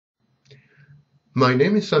My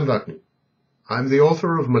name is Sam Vaknin. I'm the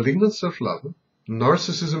author of Malignant Self-Love,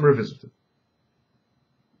 Narcissism Revisited.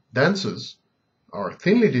 Dances are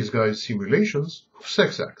thinly disguised simulations of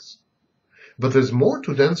sex acts. But there's more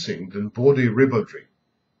to dancing than bawdy ribaldry.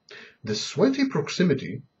 The sweaty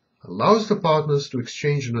proximity allows the partners to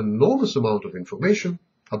exchange an enormous amount of information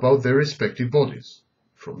about their respective bodies,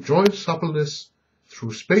 from joint suppleness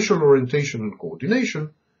through spatial orientation and coordination,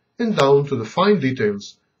 and down to the fine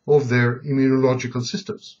details of their immunological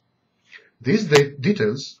systems. These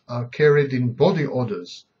details are carried in body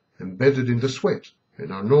odours embedded in the sweat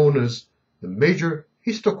and are known as the major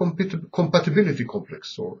histocompatibility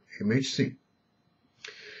complex, or MHC.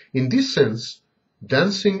 In this sense,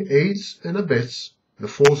 dancing aids and abets the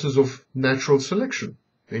forces of natural selection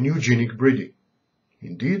and eugenic breeding.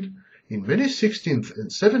 Indeed, in many 16th and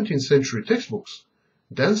 17th century textbooks,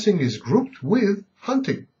 dancing is grouped with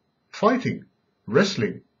hunting, fighting,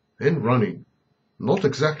 wrestling, and running, not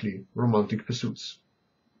exactly romantic pursuits.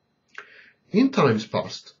 In times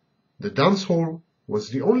past, the dance hall was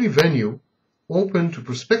the only venue open to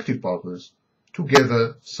prospective partners to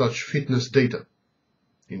gather such fitness data.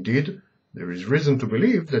 Indeed, there is reason to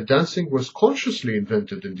believe that dancing was consciously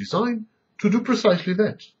invented and designed to do precisely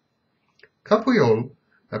that. Capriol,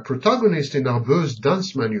 a protagonist in Arbeau's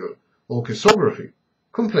dance manual, Orchesography,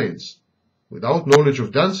 complains, "Without knowledge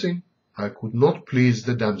of dancing, I could not please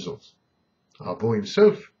the damsels." Arbeau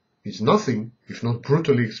himself is nothing if not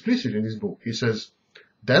brutally explicit in his book. He says,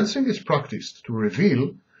 "Dancing is practiced to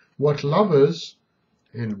reveal what lovers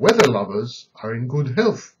and whether lovers are in good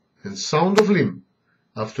health and sound of limb,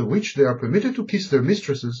 after which they are permitted to kiss their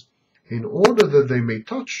mistresses in order that they may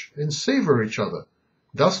touch and savor each other,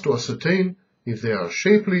 thus to ascertain if they are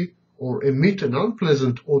shapely or emit an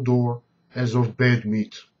unpleasant odour as of bad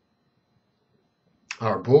meat."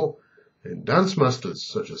 Arbeau and dance masters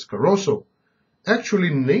such as Caroso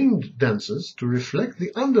actually named dances to reflect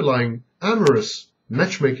the underlying amorous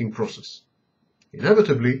matchmaking process.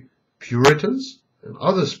 Inevitably, Puritans and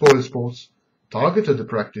other spoilsports targeted the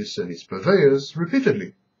practice and its purveyors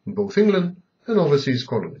repeatedly in both England and overseas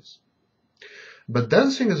colonies. But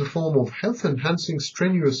dancing as a form of health-enhancing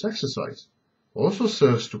strenuous exercise also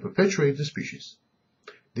serves to perpetuate the species.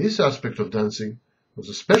 This aspect of dancing was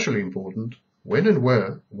especially important when and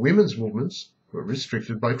where women's movements were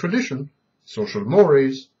restricted by tradition, social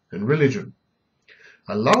mores, and religion.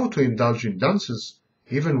 Allowed to indulge in dances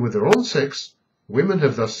even with their own sex, women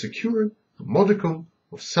have thus secured a modicum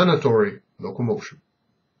of sanatory locomotion.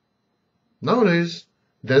 Nowadays,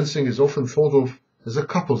 dancing is often thought of as a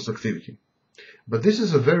couple's activity, but this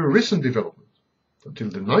is a very recent development.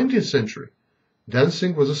 Until the 19th century,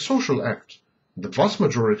 dancing was a social act. The vast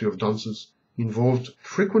majority of dances involved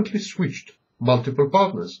frequently switched multiple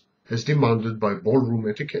partners as demanded by ballroom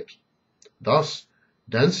etiquette. Thus,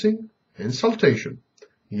 dancing and saltation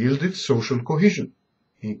yielded social cohesion,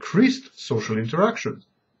 increased social interaction,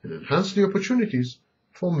 and enhanced the opportunities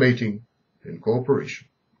for mating and cooperation.